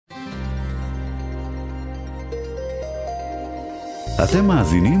אתם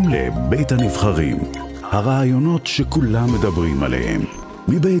מאזינים לבית הנבחרים, הרעיונות שכולם מדברים עליהם,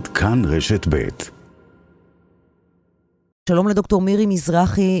 מבית כאן רשת בית. שלום לדוקטור מירי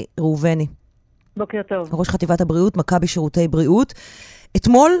מזרחי ראובני. בוקר טוב. ראש חטיבת הבריאות, מכבי שירותי בריאות.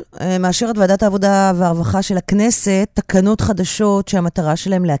 אתמול מאשרת ועדת העבודה והרווחה של הכנסת תקנות חדשות שהמטרה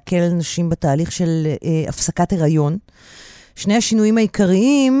שלהם להקל על נשים בתהליך של הפסקת הריון. שני השינויים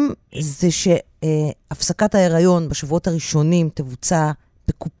העיקריים זה שהפסקת ההיריון בשבועות הראשונים תבוצע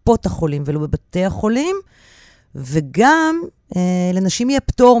בקופות החולים ולא בבתי החולים, וגם לנשים יהיה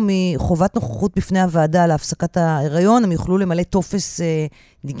פטור מחובת נוכחות בפני הוועדה להפסקת ההיריון. הם יוכלו למלא טופס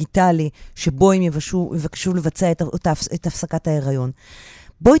דיגיטלי שבו הם יבקשו לבצע את הפסקת ההיריון.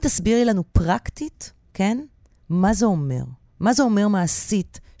 בואי תסבירי לנו פרקטית, כן? מה זה אומר? מה זה אומר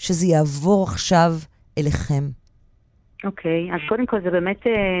מעשית שזה יעבור עכשיו אליכם? אוקיי, אז קודם כל זה באמת,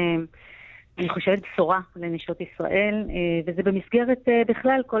 אני חושבת, בשורה לנשות ישראל, וזה במסגרת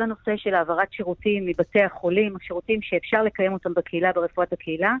בכלל כל הנושא של העברת שירותים מבתי החולים, השירותים שאפשר לקיים אותם בקהילה, ברפואת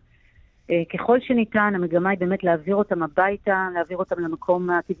הקהילה. ככל שניתן, המגמה היא באמת להעביר אותם הביתה, להעביר אותם למקום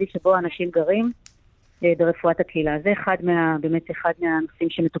הטבעי שבו האנשים גרים, ברפואת הקהילה. זה באמת אחד מהנושאים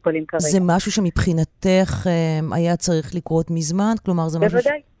שמטופלים כרגע. זה משהו שמבחינתך היה צריך לקרות מזמן? כלומר, זה משהו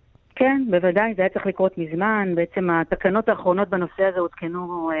בוודאי. כן, בוודאי, זה היה צריך לקרות מזמן. בעצם התקנות האחרונות בנושא הזה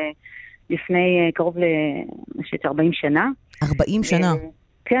הותקנו לפני קרוב ל-40 שנה. 40 שנה?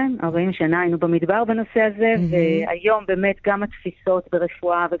 כן, 40 שנה היינו במדבר בנושא הזה, והיום באמת גם התפיסות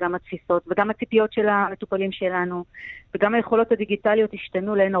ברפואה וגם התפיסות וגם הציפיות של המטופלים שלנו, וגם היכולות הדיגיטליות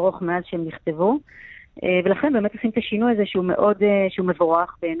השתנו לאין ארוך מאז שהם נכתבו, ולכן באמת עושים את השינוי הזה שהוא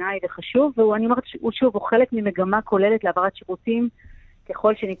מבורך בעיניי וחשוב, ואני אומרת, הוא חלק ממגמה כוללת להעברת שירותים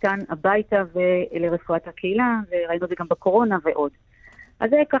ככל שניתן הביתה ולרפואת הקהילה, וראינו את זה גם בקורונה ועוד. אז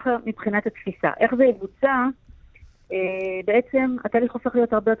זה ככה מבחינת התפיסה. איך זה יבוצע? בעצם התהליך הופך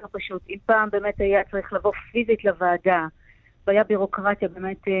להיות הרבה יותר פשוט. אם פעם באמת היה צריך לבוא פיזית לוועדה, והיה בירוקרטיה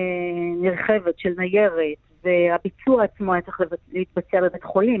באמת נרחבת של ניירת, והביצוע עצמו היה צריך להתבצע בבית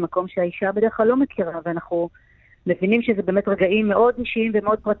חולים, מקום שהאישה בדרך כלל לא מכירה, ואנחנו מבינים שזה באמת רגעים מאוד אישיים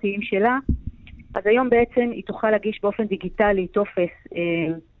ומאוד פרטיים שלה. אז היום בעצם היא תוכל להגיש באופן דיגיטלי טופס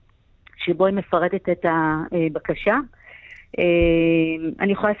שבו היא מפרטת את הבקשה.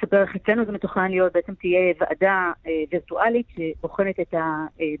 אני יכולה לספר איך אצלנו זה מתוכנן להיות, בעצם תהיה ועדה וירטואלית שבוחנת את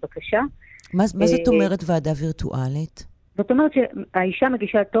הבקשה. מה זאת אומרת ועדה וירטואלית? זאת אומרת שהאישה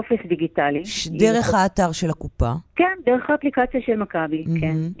מגישה טופס דיגיטלי. דרך האתר של הקופה? כן, דרך האפליקציה של מכבי,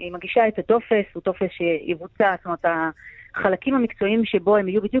 כן. היא מגישה את הטופס, הוא טופס שיבוצע, זאת אומרת, החלקים המקצועיים שבו הם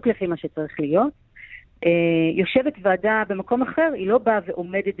יהיו בדיוק לפי מה שצריך להיות. יושבת ועדה במקום אחר, היא לא באה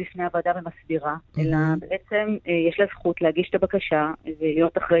ועומדת בפני הוועדה ומסבירה, אלא בעצם יש לה זכות להגיש את הבקשה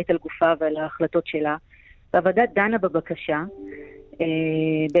ולהיות אחראית על גופה ועל ההחלטות שלה. והוועדה דנה בבקשה.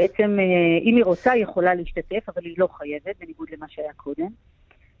 בעצם אם היא רוצה היא יכולה להשתתף, אבל היא לא חייבת, בניגוד למה שהיה קודם.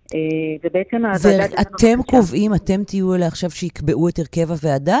 ובעצם הוועדה... ואתם קובעים, אתם תהיו אלה עכשיו שיקבעו את הרכב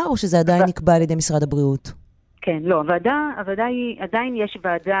הוועדה, או שזה עדיין נקבע על ידי משרד הבריאות? כן, לא, הוועדה היא, עדיין יש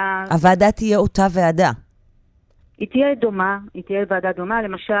ועדה... הוועדה תהיה אותה ועדה? היא תהיה דומה, היא תהיה ועדה דומה,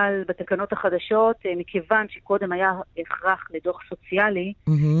 למשל בתקנות החדשות, מכיוון שקודם היה הכרח לדוח סוציאלי,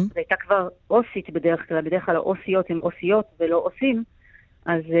 זו הייתה כבר אוסית בדרך כלל האוסיות הם אוסיות ולא עושים,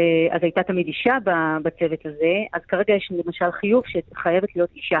 אז הייתה תמיד אישה בצוות הזה, אז כרגע יש למשל חיוב שחייבת להיות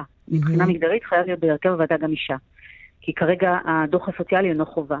אישה, מבחינה מגדרית חייב להיות בהרכב הוועדה גם אישה, כי כרגע הדוח הסוציאלי אינו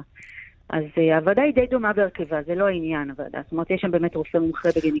חובה. אז הוועדה היא די דומה בהרכבה, זה לא העניין הוועדה. זאת אומרת, יש שם באמת רופא מומחה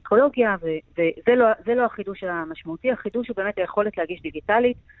בגינקולוגיה, וזה לא החידוש המשמעותי. החידוש הוא באמת היכולת להגיש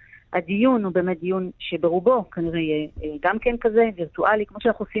דיגיטלית. הדיון הוא באמת דיון שברובו כנראה יהיה גם כן כזה, וירטואלי, כמו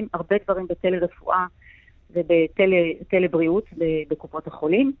שאנחנו עושים הרבה דברים בטלרפואה ובטלבריאות בקופות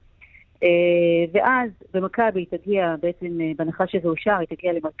החולים. ואז במכבי היא תגיע, בעצם בהנחה שזה אושר, היא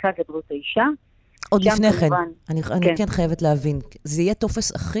תגיע למרכז לבריאות האישה. עוד לפני כן, אני כן חייבת להבין, זה יהיה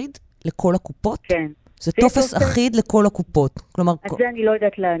טופס אחיד? לכל הקופות? כן. זה טופס אחיד לכל הקופות. כלומר... אז זה אני לא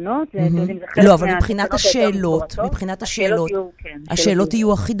יודעת לענות. לא, אבל מבחינת השאלות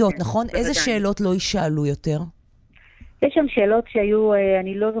יהיו אחידות, נכון? איזה שאלות לא יישאלו יותר? יש שם שאלות שהיו,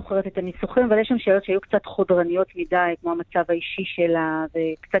 אני לא זוכרת את הניסוחים, אבל יש שם שאלות שהיו קצת חודרניות מדי, כמו המצב האישי שלה,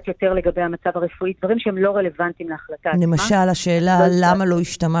 וקצת יותר לגבי המצב הרפואי, דברים שהם לא רלוונטיים להחלטה. למשל, השאלה למה לא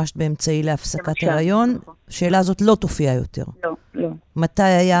השתמשת באמצעי להפסקת הריון, השאלה הזאת לא תופיע יותר. לא. מתי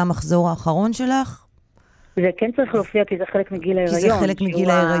היה המחזור האחרון שלך? זה כן צריך להופיע, כי זה חלק מגיל ההיריון. כי זה חלק מגיל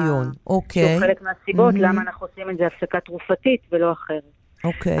ההיריון, אוקיי. שהוא חלק מהסיבות, למה אנחנו עושים את זה הפסקה תרופתית ולא אחרת.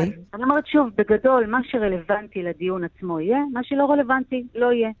 אוקיי. אני אומרת שוב, בגדול, מה שרלוונטי לדיון עצמו יהיה, מה שלא רלוונטי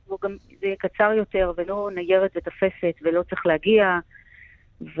לא יהיה. זה יהיה קצר יותר ולא ניירת ותפסת ולא צריך להגיע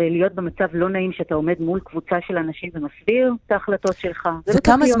ולהיות במצב לא נעים שאתה עומד מול קבוצה של אנשים ומסביר את ההחלטות שלך.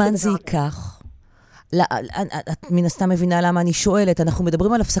 וכמה זמן זה ייקח? את מן הסתם מבינה למה אני שואלת. אנחנו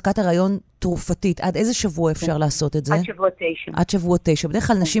מדברים על הפסקת הריון תרופתית. עד איזה שבוע אפשר לעשות את זה? עד שבוע 9. עד שבוע 9. בדרך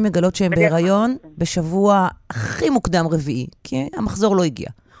כלל נשים מגלות שהן בהיריון בשבוע הכי מוקדם רביעי, כי המחזור לא הגיע.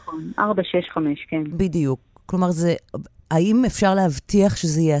 נכון, 4, 6, 5, כן. בדיוק. כלומר, האם אפשר להבטיח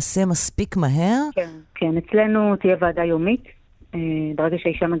שזה ייעשה מספיק מהר? כן, אצלנו תהיה ועדה יומית. ברגע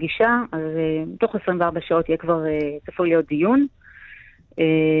שהאישה מגישה, אז תוך 24 שעות יהיה כבר צפוי להיות דיון.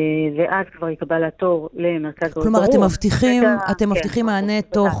 ואז כבר יקבל התור למרכז בריאות. כלומר, אתם מבטיחים מענה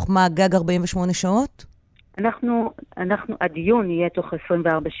תוך מה, גג 48 שעות? הדיון יהיה תוך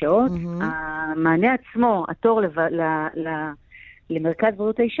 24 שעות. המענה עצמו, התור למרכז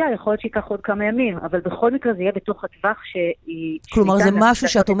בריאות האישה, יכול להיות שיקח עוד כמה ימים, אבל בכל מקרה זה יהיה בתוך הטווח כלומר, זה משהו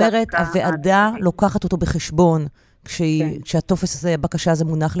שאת אומרת, הוועדה לוקחת אותו בחשבון, כשהטופס הבקשה הזה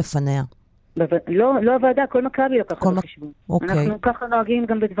מונח לפניה. לא הוועדה, כל מכבי לוקחת בחשבון. אנחנו ככה נוהגים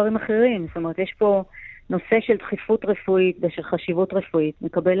גם בדברים אחרים. זאת אומרת, יש פה נושא של דחיפות רפואית ושל חשיבות רפואית.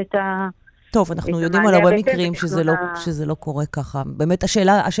 מקבל את טוב, אנחנו יודעים על הרבה מקרים שזה לא קורה ככה. באמת,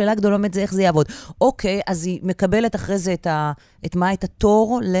 השאלה הגדולה באמת זה איך זה יעבוד. אוקיי, אז היא מקבלת אחרי זה את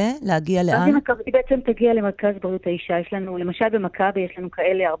התור להגיע לאן? אז היא בעצם תגיע למרכז בריאות האישה. יש לנו, למשל במכבי, יש לנו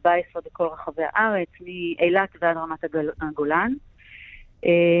כאלה 14 בכל רחבי הארץ, מאילת ועד רמת הגולן.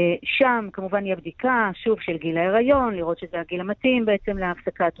 שם כמובן יהיה בדיקה, שוב, של גיל ההיריון, לראות שזה הגיל המתאים בעצם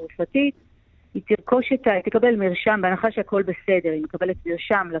להפסקה התרופתית. היא תרכוש היא תקבל מרשם, בהנחה שהכל בסדר, היא מקבלת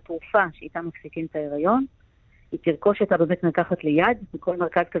מרשם לתרופה שאיתה מפסיקים את ההיריון. היא תרכוש אותה בבית מרקחת ליד, בכל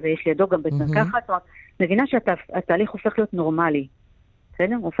מרכז כזה יש לידו גם בית מרקחת. זאת אומרת, מבינה שהתהליך הופך להיות נורמלי.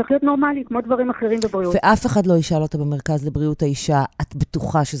 בסדר? הוא הופך להיות נורמלי, כמו דברים אחרים בבריאות. ואף אחד לא ישאל אותה במרכז לבריאות האישה, את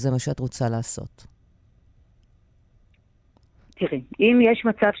בטוחה שזה מה שאת רוצה לעשות? תראי, אם יש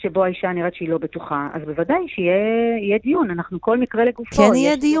מצב שבו האישה נראית שהיא לא בטוחה, אז בוודאי שיהיה דיון. אנחנו כל מקרה לגופו. כן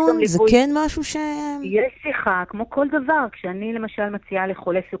יהיה דיון? זה כן משהו יש שיחה, כמו כל דבר. כשאני למשל מציעה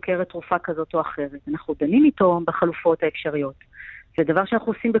לחולה סוכרת תרופה כזאת או אחרת, אנחנו דנים איתו בחלופות האפשריות. זה דבר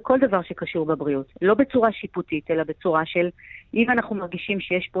שאנחנו עושים בכל דבר שקשור בבריאות. לא בצורה שיפוטית, אלא בצורה של, אם אנחנו מרגישים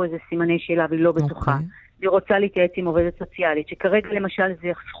שיש פה איזה סימני שאלה והיא לא בטוחה, היא רוצה להתייעץ עם עובדת סוציאלית, שכרגע למשל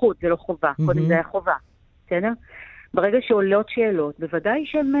זה זכות, זה לא חובה. קודם זה היה חובה. בסדר? ברגע שעולות שאלות, בוודאי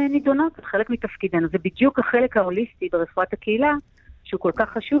שהן נידונות, זה חלק מתפקידנו. זה בדיוק החלק ההוליסטי ברפואת הקהילה, שהוא כל כך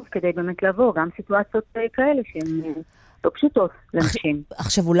חשוב כדי באמת לעבור גם סיטואציות כאלה שהן לא פשוטות לאנשים.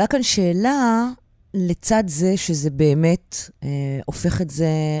 עכשיו, עולה כאן שאלה, לצד זה שזה באמת הופך את זה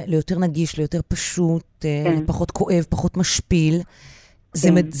ליותר נגיש, ליותר פשוט, פחות כואב, פחות משפיל.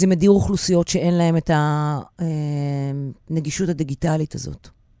 זה מדיר אוכלוסיות שאין להם את הנגישות הדיגיטלית הזאת.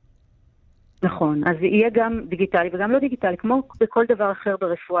 נכון, אז יהיה גם דיגיטלי וגם לא דיגיטלי, כמו בכל דבר אחר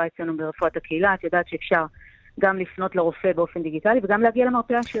ברפואה אצלנו, ברפואת הקהילה, את יודעת שאפשר גם לפנות לרופא באופן דיגיטלי וגם להגיע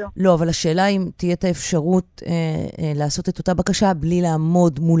למרפאה שלו. לא, אבל השאלה אם תהיה את האפשרות לעשות את אותה בקשה בלי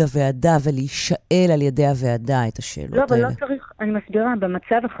לעמוד מול הוועדה ולהישאל על ידי הוועדה את השאלות האלה. לא, אבל לא צריך, אני מסבירה,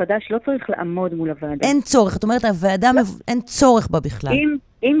 במצב החדש לא צריך לעמוד מול הוועדה. אין צורך, את אומרת, הוועדה אין צורך בה בכלל.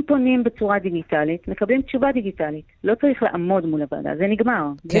 אם פונים בצורה דיגיטלית, מקבלים תשובה דיגיטלית. לא צריך לעמוד מול הוועדה, זה נגמר.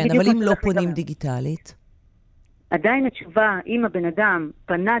 כן, אבל אם לא פונים דיגיטלית? עדיין התשובה, אם הבן אדם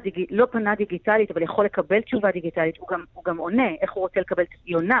לא פנה דיגיטלית, אבל יכול לקבל תשובה דיגיטלית, הוא גם עונה, איך הוא רוצה לקבל,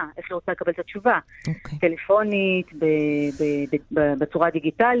 היא עונה, איך היא רוצה לקבל את התשובה. טלפונית, בצורה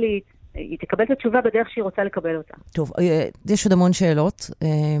דיגיטלית, היא תקבל את התשובה בדרך שהיא רוצה לקבל אותה. טוב, יש עוד המון שאלות,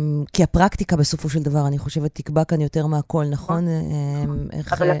 כי הפרקטיקה בסופו של דבר, אני חושבת, תקבע כאן יותר מהכל, נכון?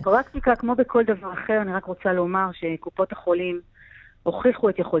 אבל הפרקטיקה, כמו בכל דבר אחר, אני רק רוצה לומר שקופות החולים הוכיחו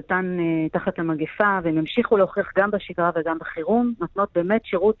את יכולתן תחת המגפה, והם המשיכו להוכיח גם בשגרה וגם בחירום, נותנות באמת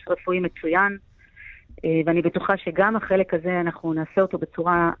שירות רפואי מצוין, ואני בטוחה שגם החלק הזה אנחנו נעשה אותו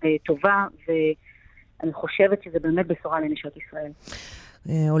בצורה טובה, ואני חושבת שזה באמת בשורה לנשות ישראל.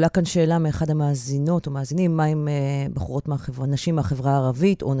 עולה כאן שאלה מאחד המאזינות או מאזינים, מה עם בחורות נשים מהחברה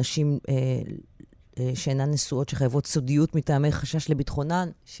הערבית, או נשים שאינן נשואות שחייבות סודיות מטעמי חשש לביטחונן?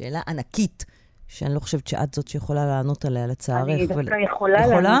 שאלה ענקית, שאני לא חושבת שאת זאת שיכולה לענות עליה לצערך. אני דווקא יכולה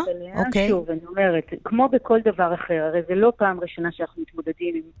לענות עליה, שוב, אני אומרת, כמו בכל דבר אחר, הרי זה לא פעם ראשונה שאנחנו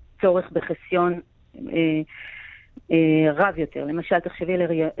מתמודדים עם צורך בחסיון רב יותר. למשל, תחשבי על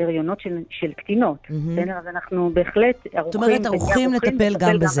הריונות של קטינות. אז אנחנו בהחלט זאת אומרת, ערוכים לטפל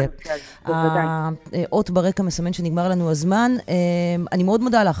גם בזה. האות ברקע מסמן שנגמר לנו הזמן. אני מאוד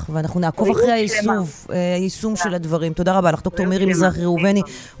מודה לך, ואנחנו נעקוב אחרי היישום של הדברים. תודה רבה לך, דוקטור מירי מזרחי ראובני,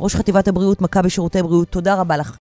 ראש חטיבת הבריאות, מכבי שירותי בריאות. תודה רבה לך.